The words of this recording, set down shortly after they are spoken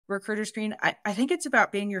recruiter screen, I think it's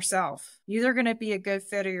about being yourself. You're either going to be a good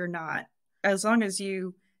fit or you're not. As long as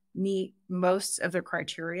you meet most of the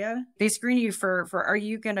criteria, they screen you for are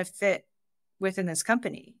you going to fit within this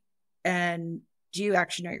company? And do you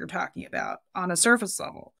actually know what you're talking about on a surface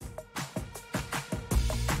level?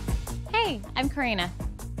 Hey, I'm Corrina.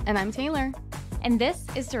 And I'm Taylor. And this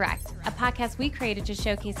is Direct, a podcast we created to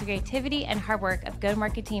showcase the creativity and hard work of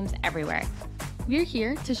go-to-market teams everywhere. We're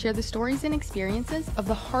here to share the stories and experiences of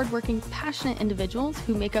the hardworking, passionate individuals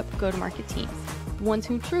who make up go-to-market teams, the ones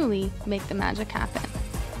who truly make the magic happen.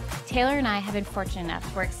 Taylor and I have been fortunate enough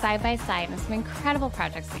to work side by side on some incredible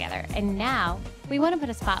projects together, and now we want to put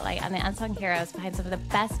a spotlight on the unsung heroes behind some of the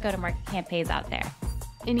best go-to-market campaigns out there.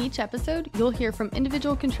 In each episode, you'll hear from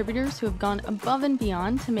individual contributors who have gone above and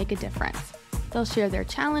beyond to make a difference. They'll share their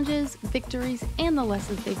challenges, victories, and the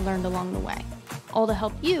lessons they've learned along the way, all to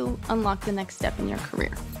help you unlock the next step in your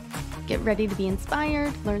career. Get ready to be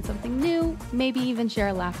inspired, learn something new, maybe even share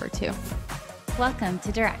a laugh or two. Welcome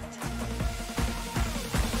to Direct.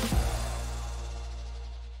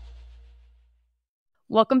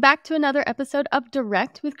 Welcome back to another episode of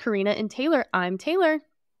Direct with Corrina and Taylor. I'm Taylor.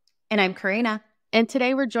 And I'm Corrina. And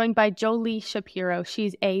today we're joined by Jolie Shapiro.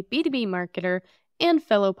 She's a B2B marketer and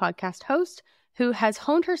fellow podcast host who has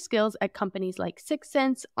honed her skills at companies like Sixth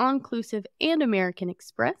Sense, All-Inclusive, and American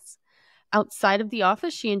Express. Outside of the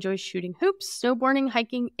office, she enjoys shooting hoops, snowboarding,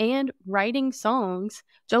 hiking, and writing songs.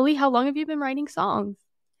 Jolie, how long have you been writing songs?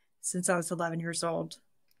 Since I was 11 years old.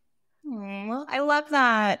 Well, I love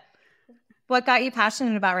that. What got you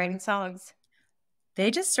passionate about writing songs?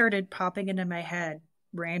 They just started popping into my head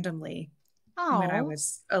randomly when I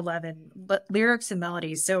was 11. But lyrics and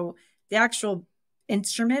melodies. So the actual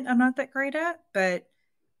instrument I'm not that great at, but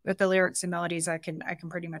with the lyrics and melodies, I can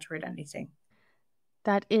pretty much write anything.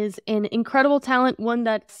 That is an incredible talent, one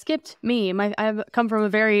that skipped me. I've come from a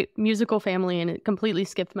very musical family, and it completely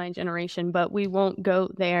skipped my generation, but we won't go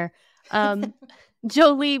there.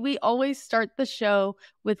 Jolie, we always start the show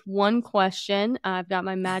with one question. I've got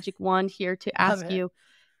my magic wand here to ask you.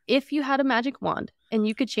 If you had a magic wand and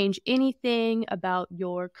you could change anything about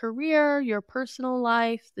your career, your personal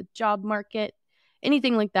life, the job market,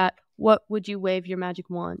 anything like that, what would you wave your magic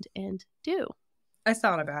wand and do? I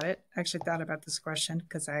thought about it. I actually thought about this question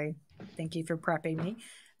because I thank you for prepping me.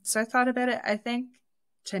 So I thought about it. I think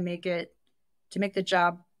to make the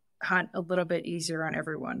job hunt a little bit easier on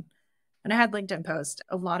everyone. And I had LinkedIn posts.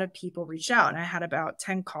 A lot of people reached out, and I had about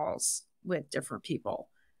 10 calls with different people,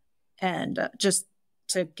 and just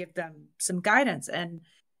to give them some guidance and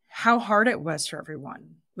how hard it was for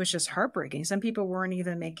everyone was just heartbreaking. Some people weren't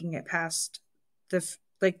even making it past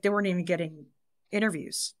they weren't even getting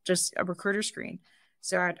interviews, just a recruiter screen.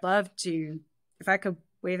 So I'd love to, if I could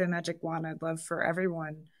wave a magic wand, I'd love for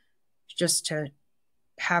everyone just to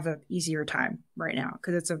have an easier time right now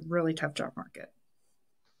because it's a really tough job market.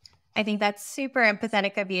 I think that's super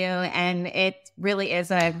empathetic of you, and it really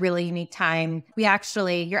is a really unique time.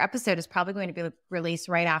 Your episode is probably going to be released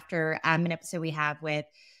right after an episode we have with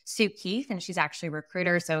Sue Keith, and she's actually a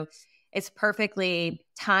recruiter. So it's perfectly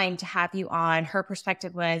timed to have you on. Her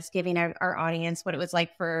perspective was giving our audience what it was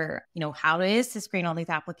like for, how it is to screen all these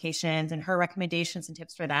applications and her recommendations and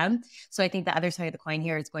tips for them. So I think the other side of the coin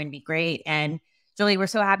here is going to be great. And Jolie, we're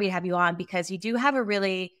so happy to have you on because you do have a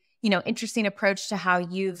really interesting approach to how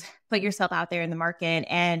you've put yourself out there in the market.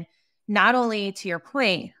 And not only, to your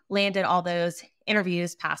point, landed all those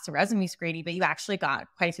interviews past the resume screening, but you actually got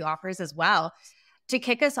quite a few offers as well. To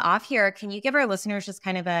kick us off here, can you give our listeners just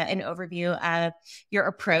kind of an overview of your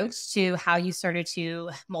approach to how you started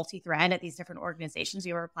to multi-thread at these different organizations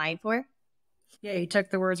you were applying for? Yeah, you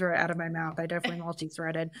took the words right out of my mouth. I definitely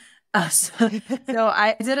multi-threaded. So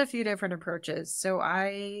I did a few different approaches. So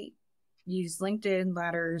I use LinkedIn,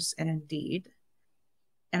 Ladders, and Indeed.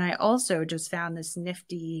 And I also just found this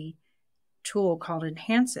nifty tool called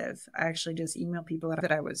Enhanceive. I actually just emailed people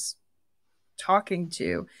that I was talking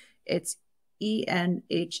to. It's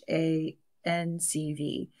ENHANCV.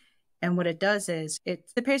 And what it does is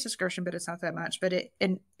it's the pay description, but it's not that much. But it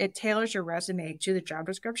tailors your resume to the job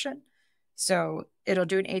description. So it'll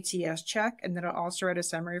do an ATS check, and then it'll also write a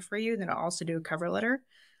summary for you. And then it'll also do a cover letter.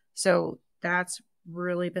 So that's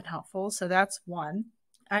really been helpful. So that's one.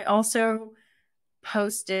 I also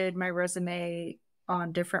posted my resume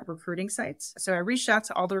on different recruiting sites. So I reached out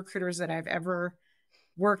to all the recruiters that I've ever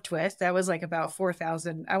worked with. That was like about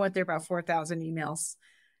 4,000. I went through about 4,000 emails.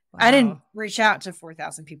 Wow. I didn't reach out to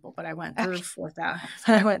 4,000 people, but I went through 4,000.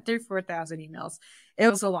 I went through 4,000 emails. It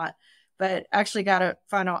was a lot, but actually I got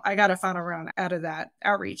a final round out of that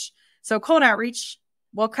outreach. So cold outreach,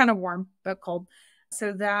 well, kind of warm, but cold.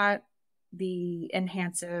 So that the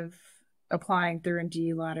enhancive applying through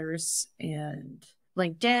Indeed letters and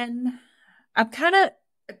LinkedIn. I'm kind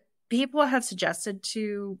of, people have suggested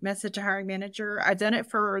to message a hiring manager. I've done it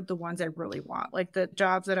for the ones I really want, like the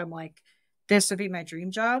jobs that I'm like, this would be my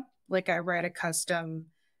dream job. Like I write a custom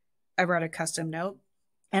note.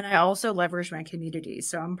 And I also leverage my community.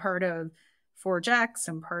 So I'm part of Forge X,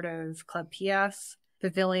 I'm part of Club PF,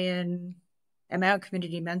 Pavilion, and my own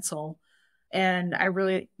community Mental. And I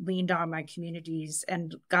really leaned on my communities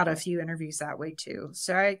and got a few interviews that way too.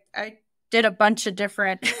 So I did a bunch of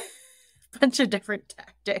different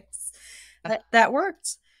tactics that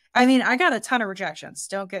worked. I mean, I got a ton of rejections.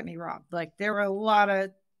 Don't get me wrong. Like there were a lot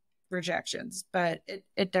of rejections, but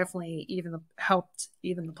it definitely helped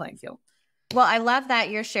even the playing field. Well, I love that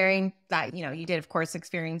you're sharing that, you did, of course,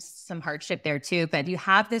 experience some hardship there too, but you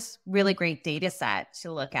have this really great data set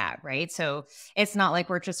to look at, right? So it's not like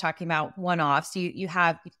we're just talking about one-offs. You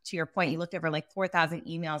have, to your point, you looked over like 4,000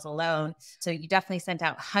 emails alone. So you definitely sent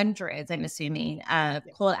out hundreds, I'm assuming, of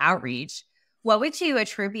cold outreach. What would you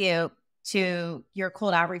attribute to your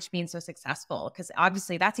cold outreach being so successful? Because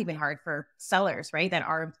obviously that's even hard for sellers, right, that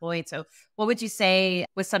are employed. So what would you say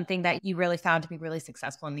was something that you really found to be really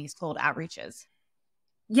successful in these cold outreaches?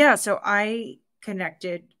 Yeah, so I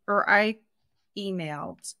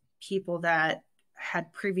emailed people that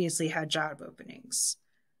had previously had job openings.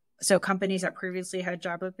 So companies that previously had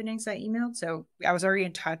job openings I emailed. So I was already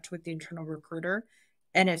in touch with the internal recruiter.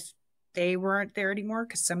 And if they weren't there anymore,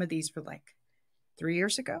 because some of these were like 3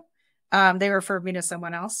 years ago, they referred me to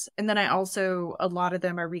someone else. And then a lot of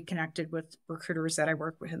them are reconnected with recruiters that I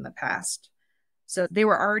worked with in the past. So they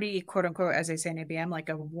were already, quote unquote, as they say in ABM, like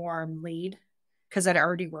a warm lead because I'd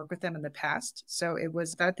already worked with them in the past. So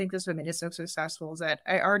I think this what made it so successful is that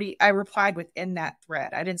I replied within that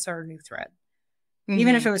thread. I didn't start a new thread. Mm-hmm.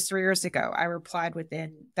 Even if it was 3 years ago, I replied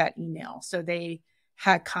within that email. So they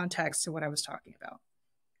had context to what I was talking about.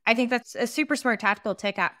 I think that's a super smart tactical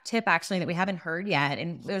tip actually that we haven't heard yet.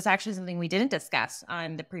 And it was actually something we didn't discuss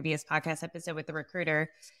on the previous podcast episode with the recruiter,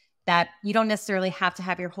 that you don't necessarily have to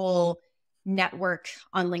have your whole network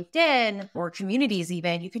on LinkedIn or communities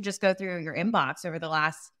even. You can just go through your inbox over the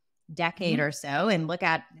last decade or so and look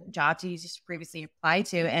at jobs you just previously applied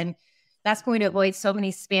to. And that's going to avoid so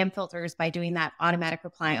many spam filters by doing that automatic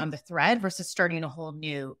reply on the thread versus starting a whole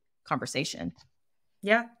new conversation.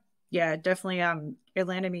 Yeah. Yeah, definitely. It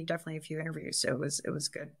landed me definitely a few interviews. So it was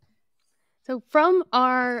good. So from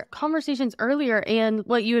our conversations earlier and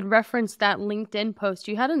what you had referenced, that LinkedIn post,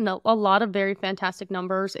 you had a lot of very fantastic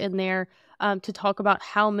numbers in there to talk about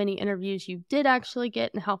how many interviews you did actually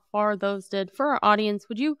get and how far those did. For our audience,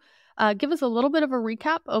 would you give us a little bit of a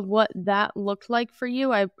recap of what that looked like for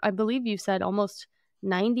you? I believe you said almost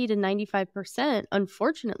 90 to 95%,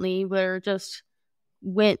 unfortunately, where just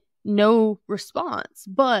went no response.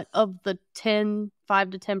 But of the 5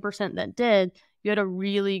 to 10% that did, you had a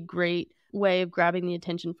really great way of grabbing the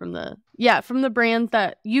attention from the brands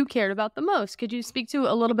that you cared about the most. Could you speak to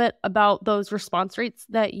a little bit about those response rates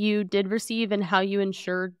that you did receive and how you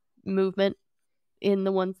ensured movement in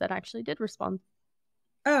the ones that actually did respond?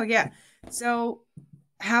 Oh, yeah. So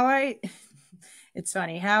it's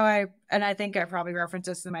funny and I think I probably referenced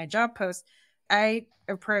this in my job post. I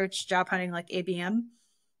approach job hunting like ABM.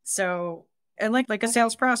 So, and like a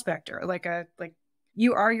sales prospector, like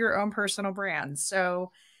you are your own personal brand.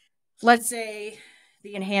 So let's say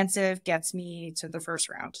the enhancive gets me to the first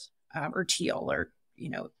round, or teal, or,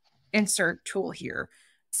 insert tool here.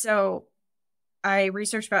 So I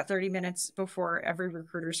research about 30 minutes before every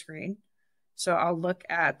recruiter screen. So I'll look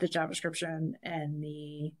at the job description and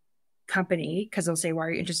the company, because they'll say, why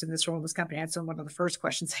are you interested in this role in this company? That's one of the first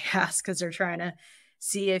questions I ask, because they're trying to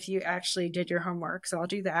see if you actually did your homework. So I'll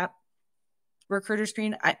do that. Recruiter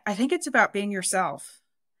screen, I think it's about being yourself.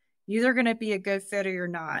 You're either going to be a good fit or you're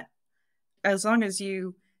not. As long as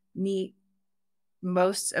you meet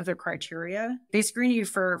most of the criteria, they screen you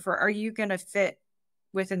for are you going to fit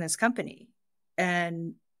within this company?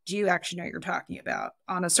 And do you actually know what you're talking about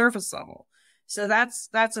on a surface level? So that's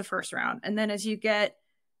the first round. And then as you get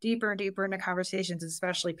deeper and deeper into conversations,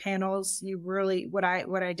 especially panels, you really, what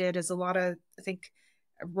I did is a lot of, I think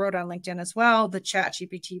I wrote on LinkedIn as well, the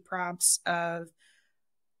ChatGPT prompts of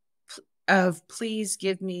please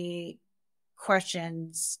give me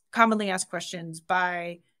questions, commonly asked questions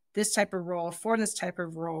by this type of role for this type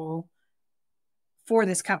of role for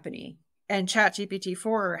this company. And ChatGPT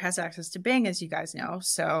 4 has access to Bing, as you guys know.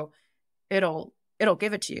 So it'll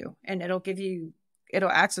give it to you, and it'll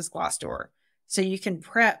access Glassdoor. So you can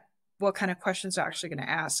prep what kind of questions they're actually going to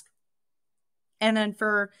ask. And then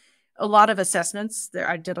for a lot of assessments,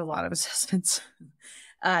 I did a lot of assessments.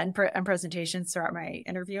 and presentations throughout my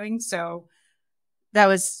interviewing. So that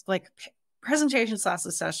was like presentations /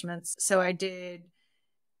 assessments. So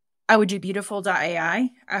I would do beautiful.ai.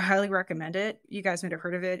 I highly recommend it. You guys might have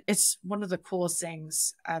heard of it. It's one of the coolest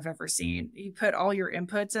things I've ever seen. You put all your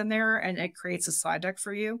inputs in there and it creates a slide deck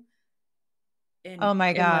for you. Oh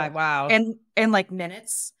my God. Wow. In like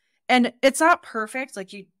minutes. And it's not perfect.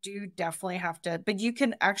 Like you do definitely have to, but you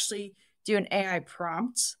can actually do an AI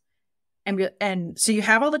prompt. And so you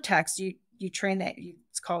have all the text, you train that,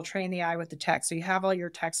 it's called train the eye with the text. So you have all your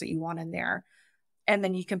text that you want in there. And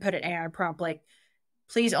then you can put an AI prompt like,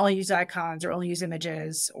 please only use icons or only use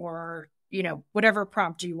images or, whatever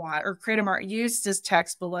prompt you want, or use this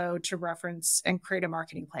text below to reference and create a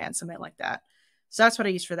marketing plan, something like that. So that's what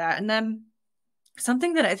I use for that. And then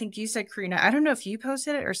something that I think you said, Corrina, I don't know if you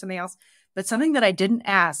posted it or something else, but something that I didn't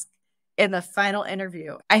ask in the final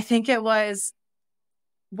interview, I think it was,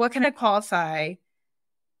 what can I qualify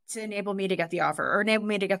to enable me to get the offer or enable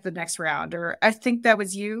me to get the next round? Or I think that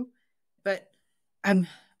was you, but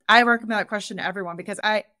I recommend that question to everyone because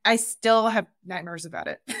I still have nightmares about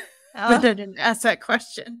it. Oh. But I didn't ask that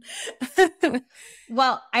question.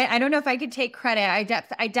 Well, I don't know if I could take credit.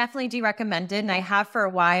 I definitely do recommend it, and I have for a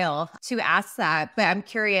while to ask that. But I'm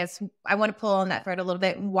curious. I want to pull on that thread a little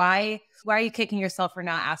bit. Why are you kicking yourself for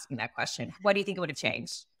not asking that question? What do you think it would have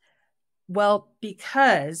changed? Well,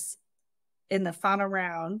 because in the final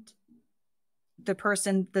round, the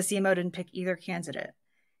CMO didn't pick either candidate.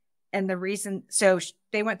 And the reason, so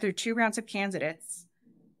they went through 2 rounds of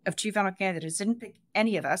two final candidates, didn't pick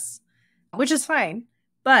any of us, which is fine.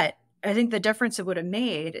 But I think the difference it would have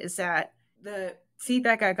made is that the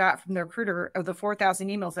feedback I got from the recruiter of the 4,000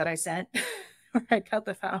 emails that I sent, where I got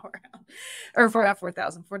the final round, or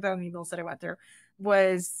 4,000 emails that I went through,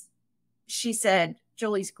 was she said,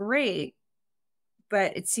 Jolie's great,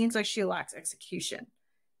 but it seems like she lacks execution.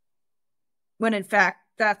 When in fact,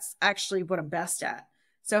 that's actually what I'm best at.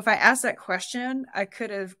 So if I asked that question, I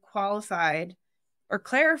could have qualified or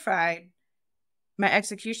clarified my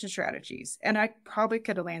execution strategies, and I probably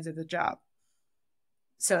could have landed the job.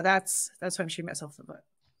 So that's what I'm shooting myself in the foot.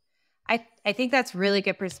 I think that's really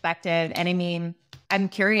good perspective. And I mean, I'm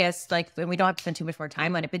curious, like, we don't have to spend too much more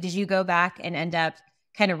time on it, but did you go back and end up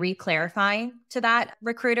kind of re-clarifying to that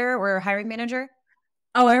recruiter or hiring manager?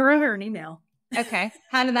 Oh, I wrote her an email. Okay.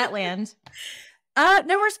 How did that land?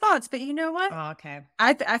 No response, but you know what? Oh, okay.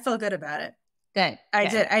 I feel good about it. Good. I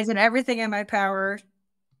did everything in my power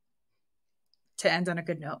to end on a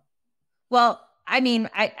good note. Well, I mean,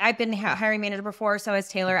 I've been hiring manager before, so has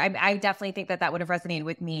Taylor. I definitely think that would have resonated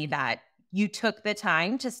with me, that you took the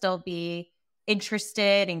time to still be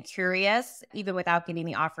interested and curious, even without getting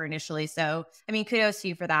the offer initially. So, I mean, kudos to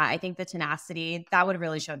you for that. I think the tenacity, that would have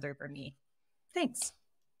really shown through for me. Thanks.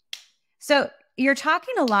 So you're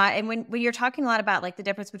talking a lot, and when you're talking a lot about like the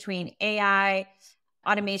difference between AI,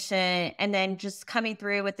 automation, and then just coming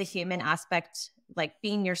through with the human aspect, like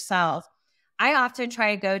being yourself, I often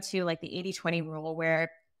try to go to like the 80-20 rule,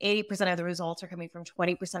 where 80% of the results are coming from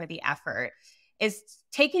 20% of the effort. Is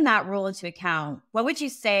taking that rule into account, what would you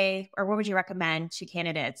say, or what would you recommend to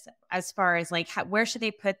candidates as far as like where should they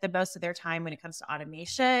put the most of their time when it comes to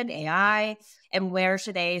automation, AI, and where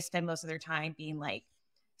should they spend most of their time being like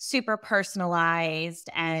super personalized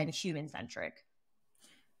and human-centric?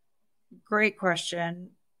 Great question.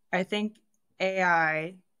 I think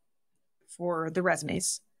AI for the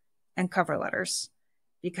resumes and cover letters,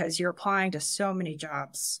 because you're applying to so many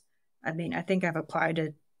jobs. I mean, I think I've applied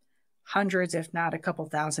to hundreds, if not a couple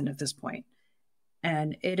thousand at this point.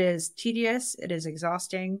 And it is tedious. It is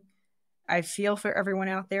exhausting. I feel for everyone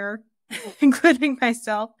out there, including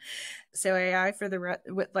myself. So AI for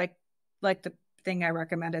like the thing I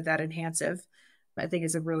recommended, that Enhansive, I think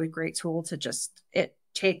is a really great tool to it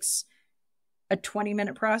takes a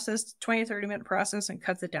 20-minute process, 30-minute process, and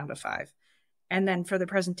cuts it down to 5. And then for the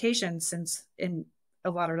presentation, since in a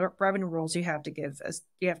lot of revenue rules, you have to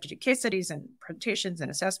do case studies and presentations and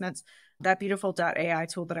assessments. That beautiful.ai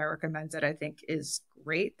tool that I recommend, that I think is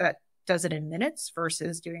great, that does it in minutes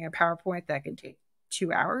versus doing a PowerPoint that can take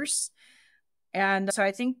 2 hours. And so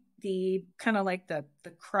I think the kind of like the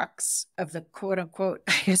crux of the quote unquote,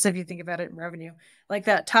 I guess if you think about it in revenue, like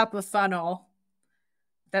that top of funnel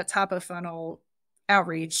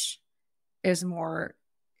outreach is more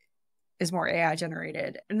AI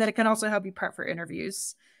generated. And then it can also help you prep for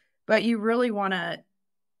interviews. But you really want to,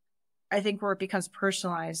 I think where it becomes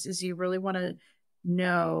personalized is you really want to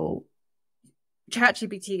know,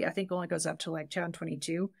 ChatGPT, I think only goes up to like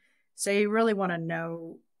 2022. So you really want to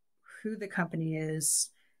know who the company is,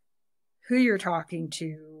 who you're talking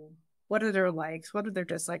to, what are their likes? What are their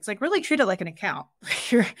dislikes? Like really treat it like an account.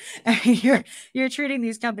 You're treating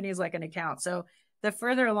these companies like an account. So the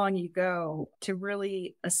further along you go to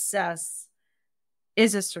really assess,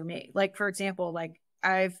 is this for me? Like, for example, like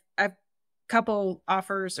I've couple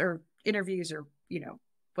offers or interviews or,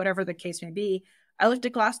 whatever the case may be. I looked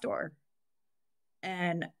at Glassdoor,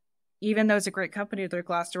 and even though it's a great company, their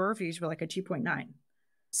Glassdoor reviews were like a 2.9.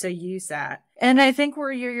 So use that. And I think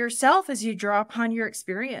where you're yourself is you draw upon your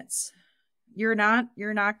experience. You're not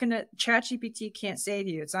going to, ChatGPT can't save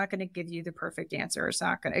you. It's not going to give you the perfect answer.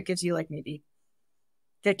 It gives you like maybe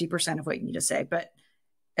 50% of what you need to say. But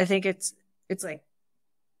I think it's like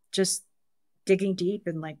just digging deep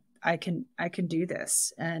and like, I can do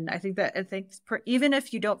this. And I think even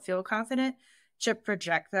if you don't feel confident, to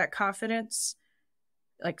project that confidence,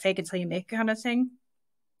 like fake it till you make kind of thing.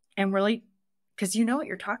 And really, because you know what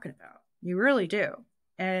you're talking about. You really do.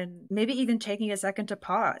 And maybe even taking a second to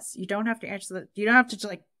pause. You don't have to you don't have to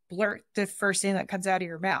like blurt the first thing that comes out of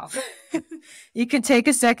your mouth. You can take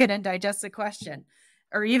a second and digest the question,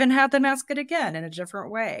 or even have them ask it again in a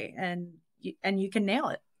different way. And you can nail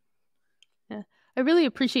it. Yeah. I really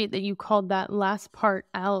appreciate that you called that last part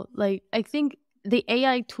out. Like, I think the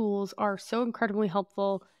AI tools are so incredibly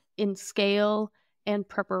helpful in scale and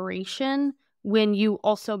preparation when you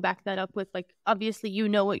also back that up with, like, obviously you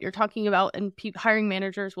know what you're talking about, and hiring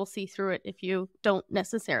managers will see through it if you don't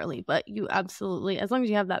necessarily, but you absolutely, as long as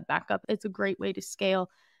you have that backup, it's a great way to scale.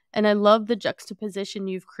 And I love the juxtaposition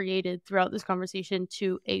you've created throughout this conversation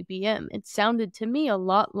to ABM. It sounded to me a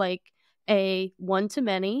lot like a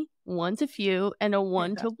one-to-many, one-to-few, and a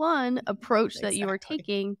one-to-one approach that you are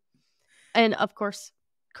taking. And of course,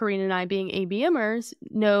 Corrina and I, being ABMers,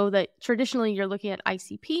 know that traditionally you're looking at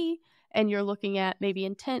ICP and you're looking at maybe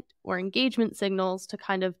intent or engagement signals to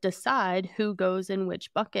kind of decide who goes in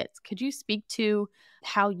which buckets. Could you speak to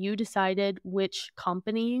how you decided which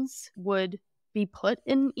companies would be put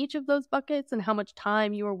in each of those buckets and how much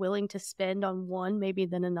time you were willing to spend on one maybe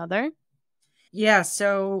than another? Yeah,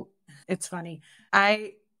 so it's funny.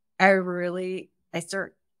 I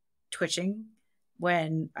start twitching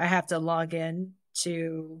when I have to log in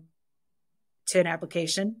to an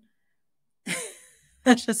application.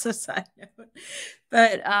 That's just a side note.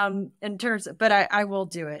 But I will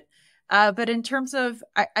do it. But in terms of,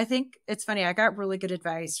 I think it's funny. I got really good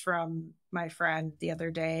advice from my friend the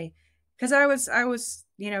other day, because I was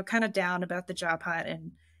kind of down about the job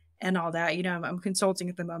hunt and all that. I'm consulting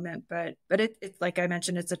at the moment, but it like I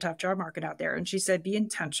mentioned, it's a tough job market out there. And she said, be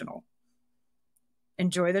intentional.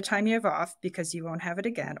 Enjoy the time you have off, because you won't have it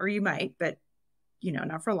again, or you might, but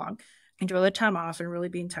not for long. Enjoy the time off and really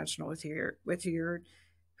be intentional with your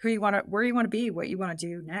where you want to be, what you want to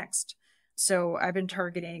do next. So I've been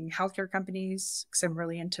targeting healthcare companies because I'm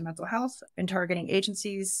really into mental health. Been targeting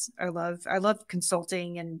agencies. I love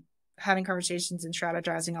consulting and having conversations and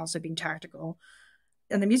strategizing, also being tactical.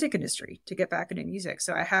 In the music industry, to get back into music.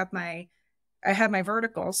 So I have my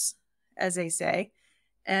verticals, as they say,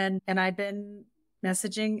 and I've been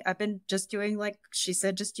messaging. I've been just doing, like she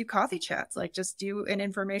said, just do coffee chats, like just do an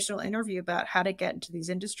informational interview about how to get into these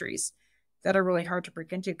industries that are really hard to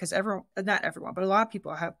break into, because not everyone, but a lot of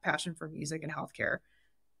people have passion for music and healthcare,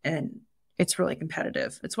 and it's really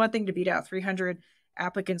competitive. It's one thing to beat out 300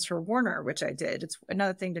 applicants for Warner, which I did. It's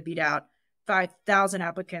another thing to beat out 5,000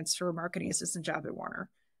 applicants for a marketing assistant job at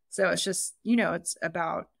Warner. So it's just, it's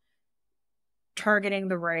about targeting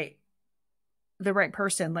the right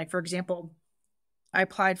person. Like, for example, I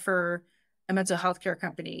applied for a mental health care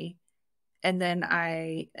company, and then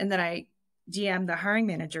I DM'd the hiring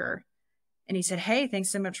manager, and he said, "Hey, thanks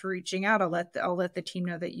so much for reaching out. I'll let the team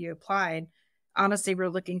know that you applied. Honestly, we're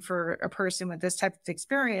looking for a person with this type of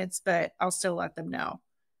experience, but I'll still let them know."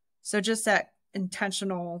 So just that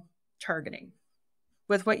intentional targeting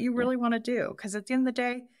with what you really want to do, because at the end of the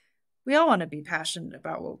day, we all want to be passionate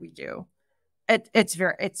about what we do.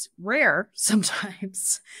 It's rare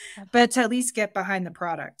sometimes, but to at least get behind the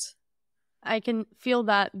product. I can feel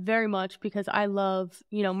that very much, because I love,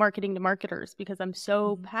 marketing to marketers, because I'm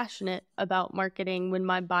so passionate about marketing. When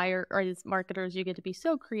my buyer, or as marketers, you get to be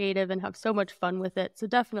so creative and have so much fun with it. So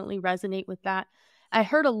definitely resonate with that. I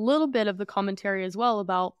heard a little bit of the commentary as well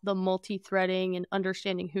about the multi-threading and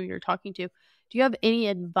understanding who you're talking to. Do you have any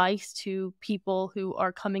advice to people who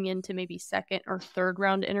are coming into maybe second or third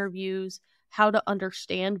round interviews, how to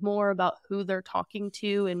understand more about who they're talking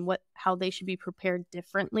to and how they should be prepared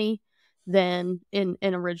differently than in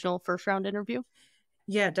an original first round interview?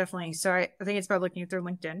 Yeah, definitely. So I think it's about looking at their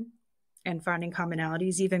LinkedIn and finding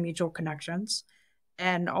commonalities, even mutual connections,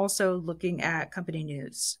 and also looking at company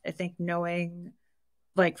news. I think knowing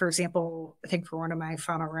Like, for example, I think for one of my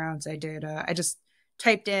final rounds, I did, I just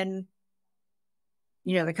typed in,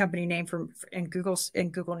 the company name in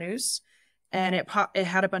Google News, and it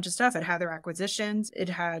had a bunch of stuff. It had their acquisitions. It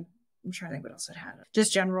had, I'm trying to think what else it had.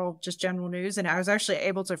 Just general news. And I was actually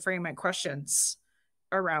able to frame my questions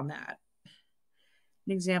around that.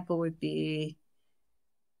 An example would be,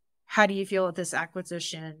 how do you feel that this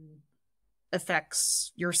acquisition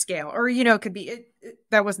affects your scale? Or, it could be,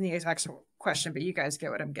 that wasn't the exact question, but you guys get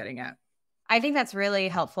what I'm getting at. I think that's really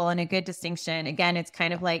helpful and a good distinction. Again, it's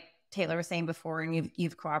kind of like Taylor was saying before, and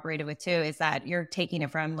you've cooperated with too, is that you're taking it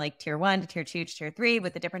from like tier 1 to tier 2 to tier 3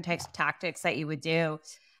 with the different types of tactics that you would do.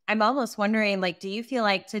 I'm almost wondering, like, do you feel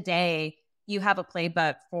like today you have a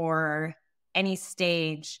playbook for any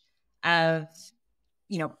stage of,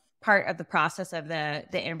 part of the process of the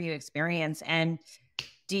interview experience? And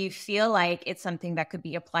do you feel like it's something that could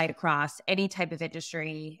be applied across any type of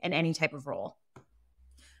industry and any type of role?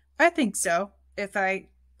 I think so. If I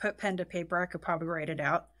put pen to paper, I could probably write it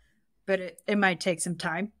out, but it might take some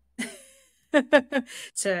time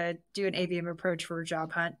to do an ABM approach for a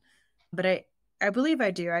job hunt. But I believe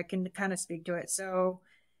I do. I can kind of speak to it. So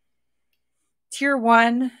tier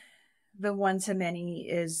 1, the one-to-many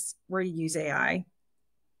is where you use AI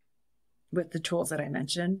with the tools that I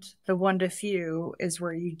mentioned. The one-to-few is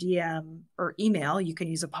where you DM or email. You can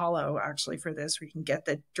use Apollo actually for this, where you can get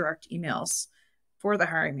the direct emails for the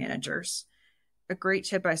hiring managers. A great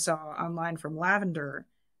tip I saw online from Lavender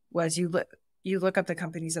was you look up the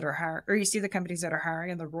companies that are hiring, or you see the companies that are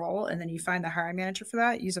hiring in the role, and then you find the hiring manager for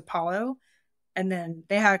that, use Apollo, and then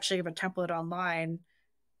they actually have a template online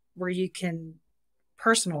where you can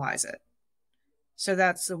personalize it. So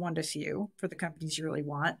that's the one-to-few for the companies you really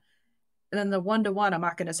want. And then the one-to-one, I'm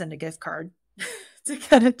not going to send a gift card to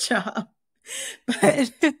get a job.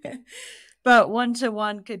 But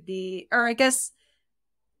one-to-one could be, or I guess,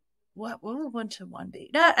 what would one-to-one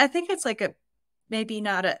be? No, I think it's like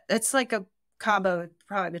it's like a combo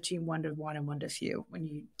probably between one-to-one and one-to-few when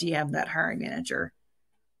you DM that hiring manager.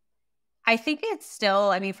 I think it's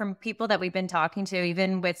still, from people that we've been talking to,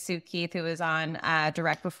 even with Sue Keith, who was on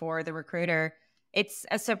Direct Before, the recruiter, it's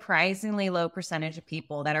a surprisingly low percentage of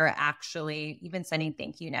people that are actually even sending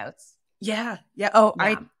thank you notes. Yeah. Yeah. Oh,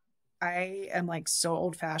 yeah. I am like so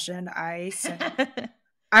old fashioned. I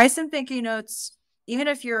send thank you notes. Even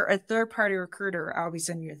if you're a third party recruiter, I'll be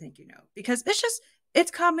sending you a thank you note because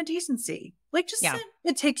it's common decency. Like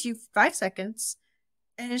it takes you 5 seconds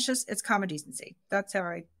and it's common decency. That's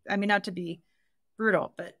how not to be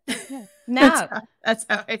brutal, but no, that's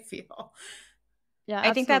how I feel. Yeah.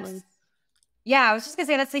 I think that's, I was just gonna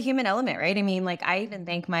say that's the human element, right? I even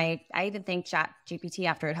thank Chat GPT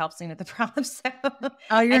after it helps me with the prompts. So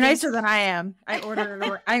oh, you're nicer than I am. I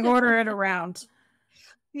order it around.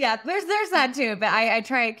 Yeah, there's that too, but I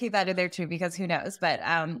try to keep that in there too because who knows? But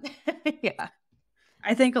yeah,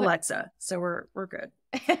 I think Alexa, so we're good.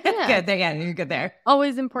 Good there, yeah, you're good there.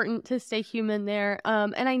 Always important to stay human there.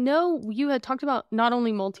 And I know you had talked about not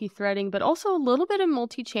only multi-threading, but also a little bit of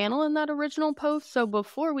multi-channel in that original post. So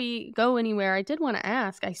before we go anywhere, I did want to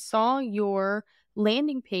ask, I saw your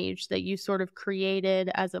landing page that you sort of created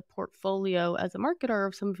as a portfolio as a marketer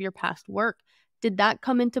of some of your past work. Did that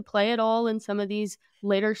come into play at all in some of these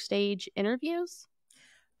later stage interviews?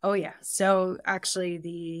 Oh yeah. So actually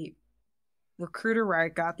the recruiter where I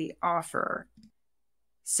got the offer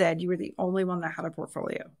said you were the only one that had a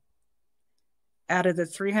portfolio. Out of the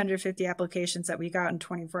 350 applications that we got in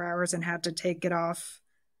 24 hours and had to take it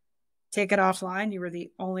offline, you were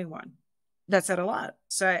the only one. That said a lot.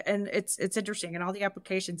 So, and it's interesting. In all the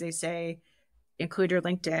applications, they say include your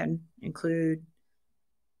LinkedIn, include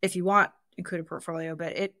if you want, include a portfolio.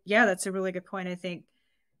 But that's a really good point. I think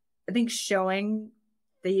showing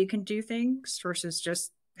that you can do things versus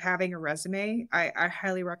just having a resume. I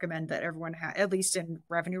highly recommend that everyone at least in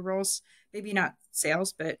revenue roles, maybe not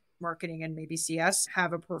sales, but marketing and maybe CS,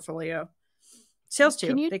 have a portfolio. Sales too.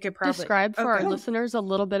 Can you they could probably describe for our listeners a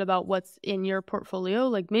little bit about what's in your portfolio?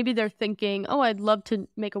 Like maybe they're thinking, oh, I'd love to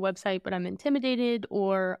make a website, but I'm intimidated,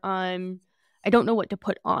 or I don't know what to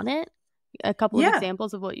put on it. A couple of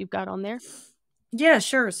examples of what you've got on there. Yeah,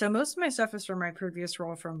 sure. So most of my stuff is from my previous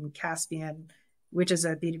role from Caspian, which is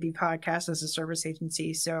a B2B podcast as a service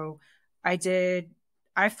agency. So I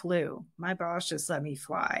flew. My boss just let me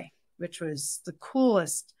fly, which was the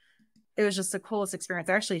coolest. It was just the coolest experience.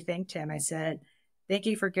 I actually thanked him. I said, thank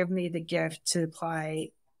you for giving me the gift to apply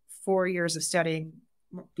 4 years of studying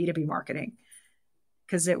B2B marketing.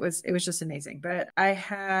 Because it was just amazing. But I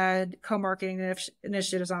had co-marketing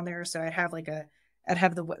initiatives on there. So I'd have the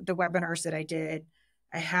webinars that I did.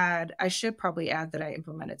 I should probably add that I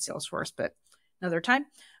implemented Salesforce, but another time.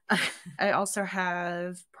 I also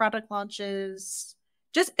have product launches.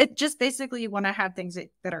 Just basically you want to have things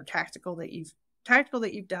that are tactical that you've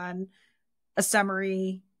done, a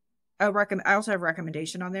summary, I also have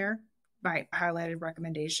recommendation on there, my highlighted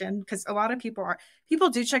recommendation, because a lot of people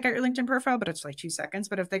do check out your LinkedIn profile, but it's like 2 seconds.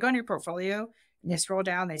 But if they go on your portfolio and they scroll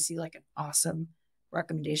down, they see like an awesome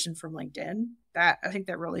recommendation from LinkedIn. That I think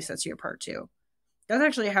that really sets you apart too. That's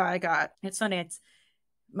actually how I got. It's funny. It's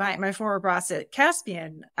my former boss at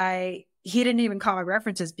Caspian. He didn't even call my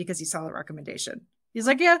references because he saw the recommendation. He's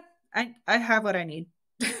like, yeah, I have what I need.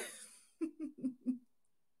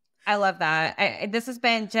 I love that. This has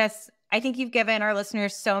been I think you've given our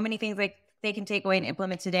listeners so many things like they can take away and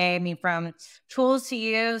implement today. I mean, from tools to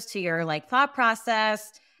use to your like thought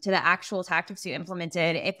process to the actual tactics you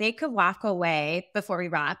implemented. If they could walk away before we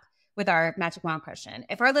wrap with our magic wand question,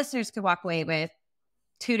 if our listeners could walk away with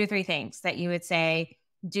 2 to 3 things that you would say,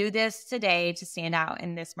 do this today to stand out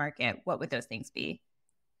in this market, what would those things be?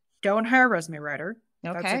 Don't hire a resume writer.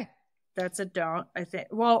 Okay. That's a don't, I think.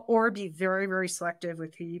 Well, or be very, very selective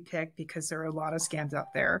with who you pick because there are a lot of scams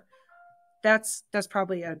out there. That's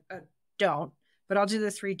probably a don't, but I'll do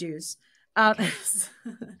the 3 do's. Okay.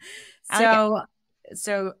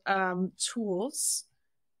 Tools,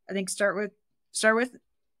 I think start with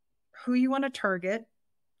who you want to target,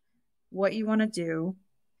 what you want to do,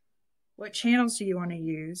 what channels do you want to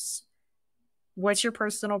use, what's your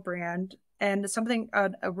personal brand, and something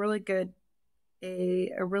a really good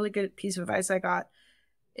piece of advice I got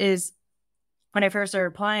is when I first started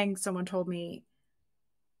applying, someone told me,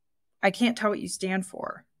 I can't tell what you stand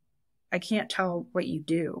for. I can't tell what you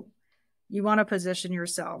do. You want to position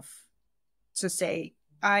yourself to say,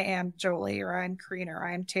 I am Jolie, or I'm Corrina, or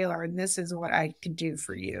I am Taylor, and this is what I can do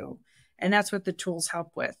for you. And that's what the tools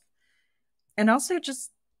help with. And also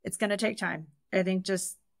it's going to take time. I think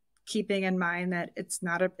just keeping in mind that it's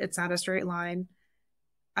not a straight line.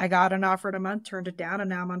 I got an offer in a month, turned it down, and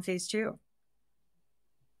now I'm on phase 2.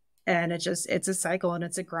 And it's a cycle and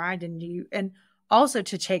it's a grind, and also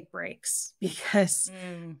to take breaks, because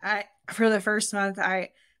for the first month,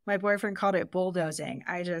 my boyfriend called it bulldozing.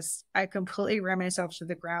 I completely ran myself to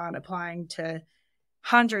the ground applying to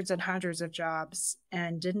hundreds and hundreds of jobs,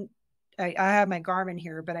 and I have my Garmin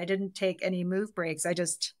here, but I didn't take any move breaks. I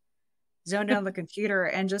just zoned in on the computer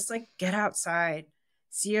and just like get outside,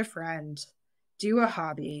 see a friend, do a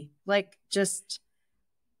hobby, like just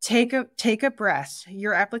take a breath.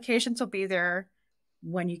 Your applications will be there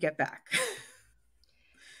when you get back.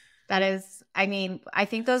 That is, I mean, I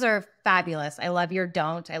think those are fabulous. I love your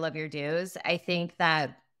don't. I love your do's. I think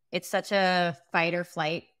that it's such a fight or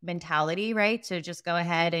flight mentality, right? To just go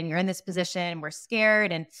ahead and you're in this position, we're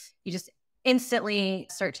scared, and you just instantly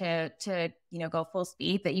start to go full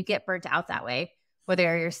speed, but you get burnt out that way,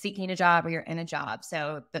 whether you're seeking a job or you're in a job.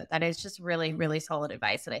 So that is just really, really solid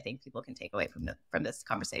advice that I think people can take away from this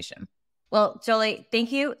conversation. Well, Jolie,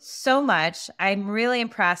 thank you so much. I'm really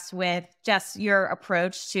impressed with just your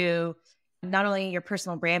approach to not only your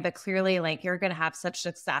personal brand, but clearly like you're going to have such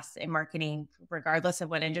success in marketing, regardless of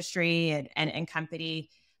what industry and company.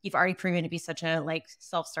 You've already proven to be such a like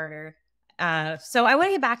self-starter. So I want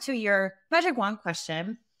to get back to your magic wand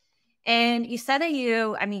question. And you said that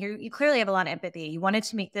you clearly have a lot of empathy. You wanted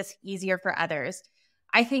to make this easier for others.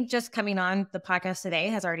 I think just coming on the podcast today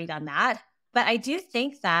has already done that. But I do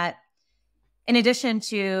think that in addition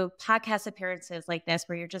to podcast appearances like this,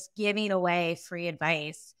 where you're just giving away free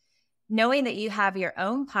advice, knowing that you have your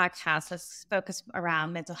own podcast that's focused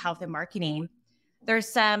around mental health and marketing, there's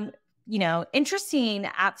some, interesting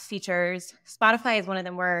app features. Spotify is one of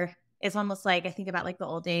them, where it's almost like, I think about like the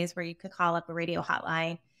old days where you could call up a radio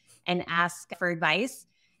hotline and ask for advice.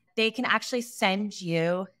 They can actually send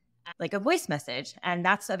you like a voice message, and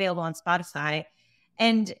that's available on Spotify.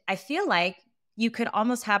 And I feel like you could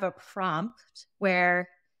almost have a prompt where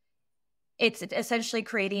it's essentially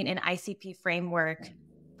creating an ICP framework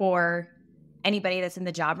for anybody that's in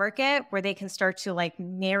the job market, where they can start to like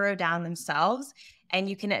narrow down themselves, and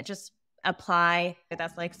you can just apply.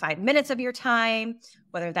 That's like 5 minutes of your time,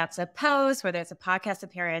 whether that's a post, whether it's a podcast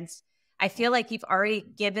appearance. I feel like you've already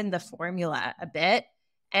given the formula a bit,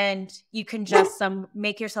 and you can just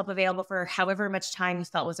make yourself available for however much time you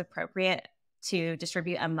felt was appropriate to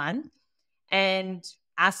distribute a month, and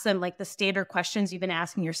ask them like the standard questions you've been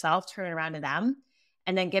asking yourself, turn it around to them,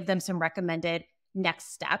 and then give them some recommended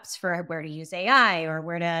next steps for where to use AI or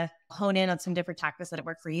where to hone in on some different tactics that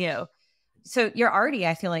work for you. So you're already,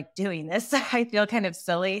 I feel like, doing this. I feel kind of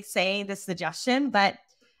silly saying this suggestion, but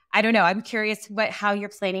I don't know. I'm curious how you're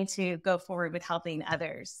planning to go forward with helping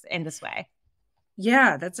others in this way.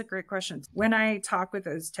 Yeah, that's a great question. When I talk with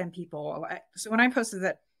those 10 people, so when I posted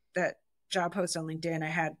that job post on LinkedIn, I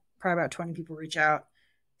had probably about 20 people reach out.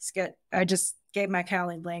 I just gave my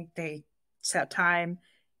Calendly link. They set time.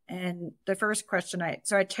 And the first question I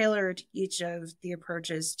tailored each of the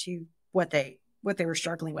approaches to what they were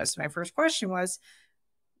struggling with. So my first question was,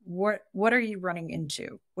 what are you running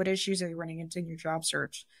into? What issues are you running into in your job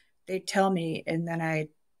search? They tell me, and then I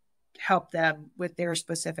help them with their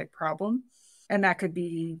specific problem. And that could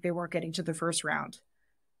be they weren't getting to the first round.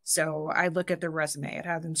 So I look at their resume, I'd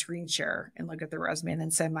have them screen share and look at their resume and then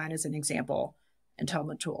send mine as an example and tell them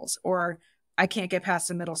the tools. Or I can't get past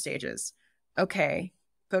the middle stages. Okay,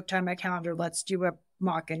 book time my calendar. Let's do a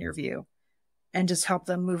mock interview and just help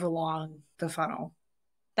them move along the funnel.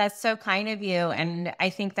 That's so kind of you. And I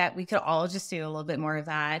think that we could all just do a little bit more of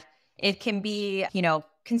that. It can be,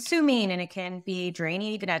 consuming and it can be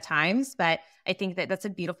draining even at times, but I think that that's a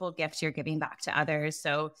beautiful gift you're giving back to others.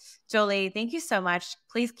 So Jolie, thank you so much.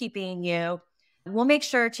 Please keep being you. We'll make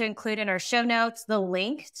sure to include in our show notes the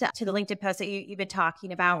link to the LinkedIn post that you've been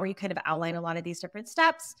talking about, where you kind of outline a lot of these different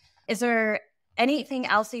steps. Is there anything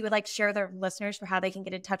else that you would like to share with our listeners for how they can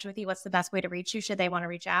get in touch with you? What's the best way to reach you should they want to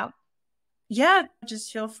reach out? Yeah,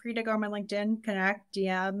 just feel free to go on my LinkedIn, connect,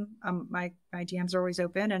 DM. My DMs are always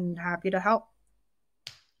open and happy to help.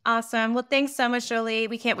 Awesome. Well, thanks so much, Jolie.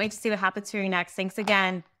 We can't wait to see what happens for you next. Thanks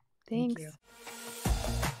again. Thanks. Thank you.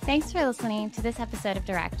 Thanks for listening to this episode of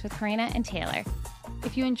Direct with Corrina and Taylor.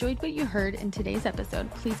 If you enjoyed what you heard in today's episode,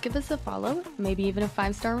 please give us a follow, maybe even a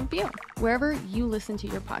 5-star review, wherever you listen to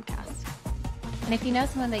your podcast. And if you know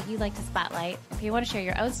someone that you'd like to spotlight, or if you want to share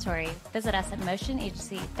your own story, visit us at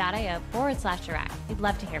motionagency.io/direct. We'd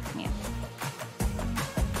love to hear from you.